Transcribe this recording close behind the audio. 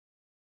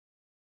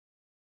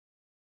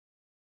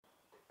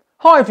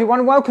Hi everyone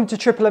and welcome to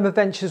Triple M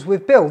Adventures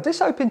with Bill. This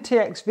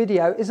OpenTX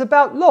video is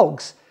about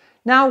logs.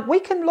 Now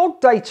we can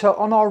log data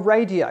on our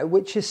radio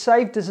which is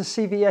saved as a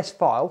CVS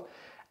file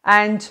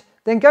and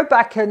then go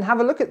back and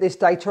have a look at this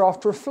data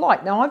after a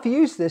flight. Now I've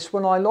used this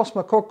when I lost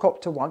my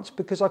quadcopter once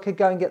because I could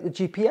go and get the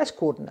GPS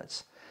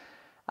coordinates.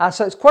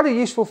 So it's quite a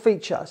useful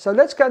feature. So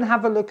let's go and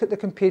have a look at the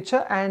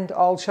computer and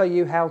I'll show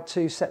you how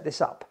to set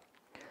this up.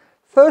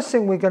 First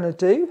thing we're going to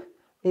do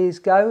is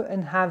go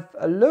and have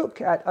a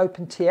look at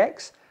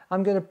OpenTX.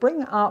 I'm going to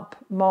bring up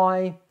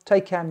my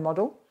Taycan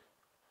model.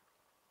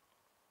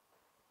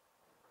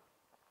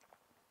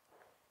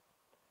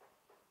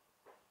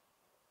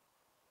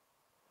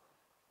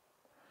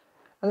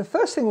 And the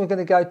first thing we're going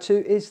to go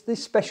to is the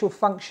special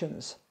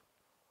functions.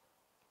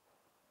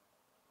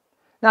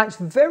 Now it's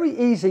very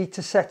easy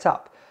to set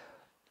up.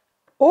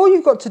 All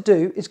you've got to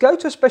do is go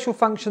to a special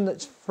function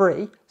that's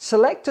free,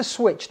 select a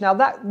switch. Now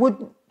that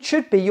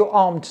should be your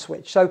armed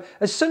switch. So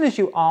as soon as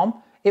you arm,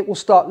 it will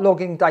start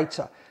logging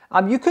data.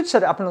 You could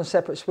set it up on a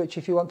separate switch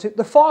if you want to.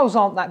 The files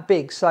aren't that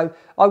big, so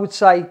I would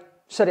say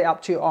set it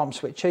up to your ARM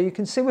switch. So you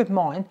can see with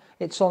mine,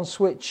 it's on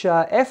switch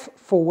F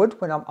forward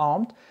when I'm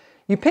armed.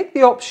 You pick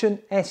the option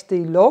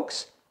SD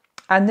logs,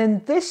 and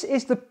then this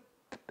is the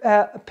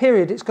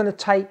period it's going to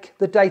take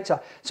the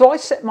data. So I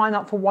set mine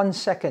up for 1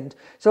 second.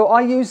 So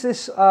I use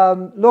this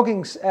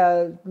logging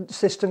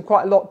system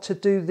quite a lot to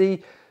do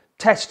the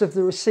test of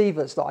the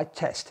receivers that I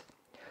test.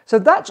 So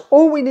that's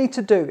all we need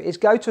to do is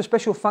go to a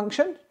special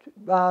function.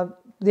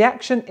 The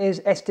action is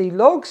SD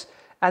logs,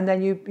 and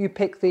then you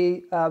pick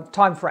the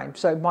time frame.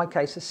 So in my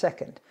case, a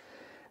second.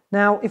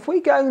 Now, if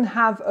we go and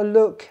have a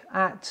look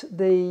at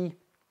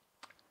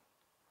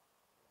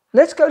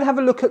let's go and have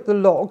a look at the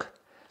log.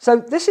 So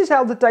this is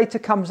how the data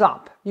comes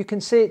up. You can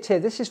see it here.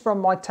 This is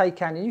from my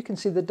Taycan, and you can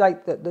see the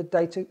date that the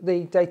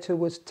data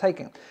was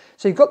taken.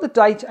 So you've got the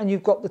date and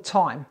you've got the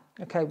time.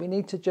 Okay, we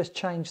need to just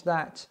change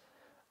that,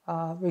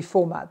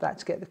 reformat that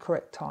to get the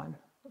correct time.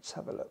 Let's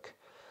have a look.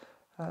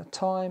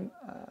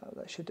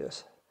 That should do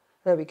us.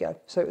 There we go.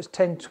 So it was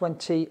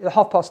 10:20,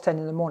 10:30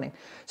 in the morning.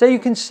 So you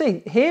can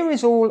see here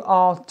is all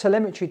our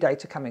telemetry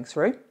data coming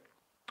through,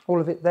 all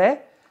of it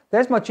there.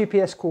 There's my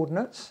GPS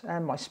coordinates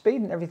and my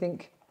speed and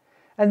everything.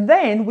 And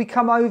then we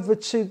come over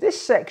to this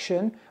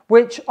section,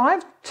 which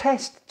I've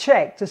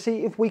checked to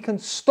see if we can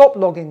stop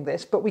logging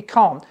this, but we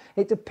can't.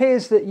 It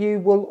appears that you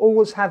will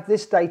always have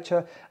this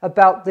data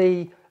about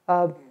the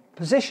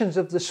positions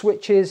of the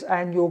switches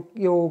and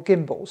your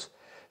gimbals.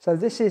 So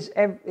this is,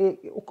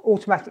 it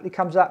automatically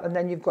comes up, and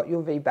then you've got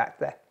your VBAC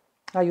there,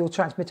 your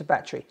transmitter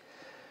battery.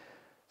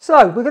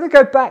 So we're going to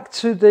go back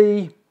to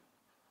the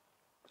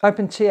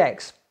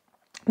OpenTX.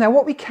 Now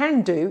what we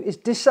can do is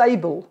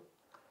disable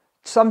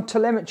some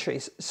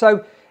telemetries.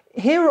 So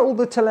here are all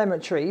the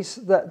telemetries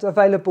that are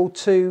available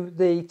to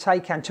the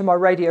Taycan, to my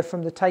radio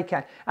from the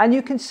Taycan. And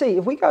you can see,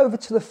 if we go over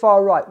to the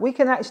far right, we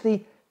can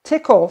actually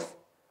tick off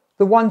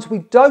the ones we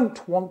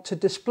don't want to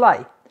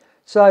display.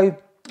 So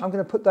I'm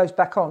going to put those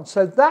back on.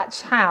 So that's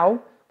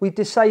how we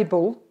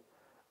disable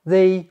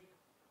the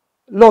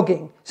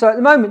logging. So at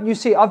the moment you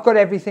see I've got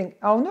everything,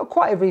 not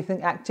quite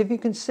everything active. You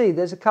can see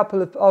there's a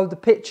couple of, the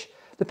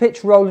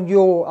pitch roll and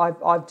yaw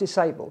I've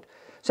disabled.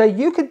 So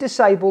you could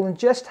disable and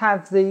just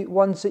have the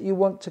ones that you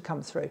want to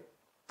come through.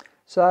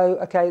 So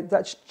okay,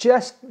 that's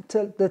just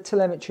the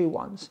telemetry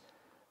ones.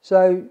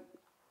 So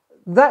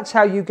that's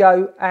how you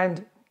go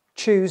and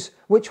choose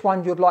which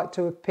one you'd like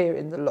to appear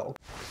in the log.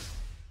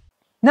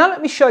 Now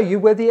let me show you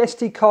where the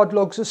SD card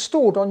logs are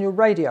stored on your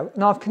radio.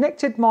 Now I've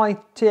connected my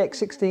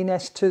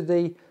TX16S to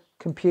the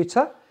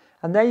computer,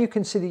 and there you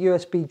can see the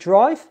USB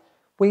drive.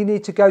 We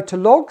need to go to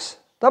logs,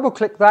 double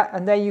click that,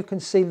 and there you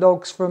can see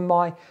logs from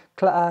my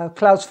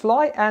Clouds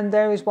Fly, and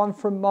there is one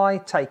from my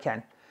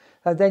Taycan.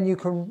 Then you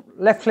can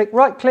left click,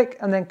 right click,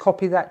 and then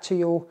copy that to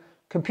your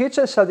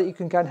computer so that you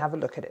can go and have a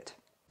look at it.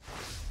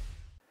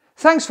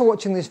 Thanks for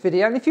watching this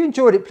video, and if you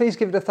enjoyed it, please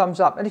give it a thumbs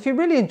up, and if you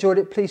really enjoyed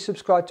it, please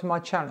subscribe to my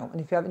channel, and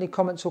if you have any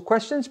comments or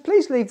questions,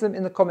 please leave them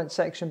in the comment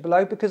section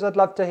below because I'd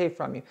love to hear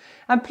from you.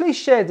 And please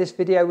share this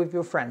video with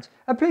your friends,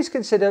 and please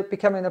consider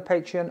becoming a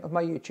Patreon of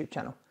my YouTube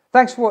channel.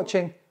 Thanks for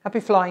watching,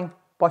 happy flying,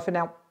 bye for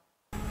now.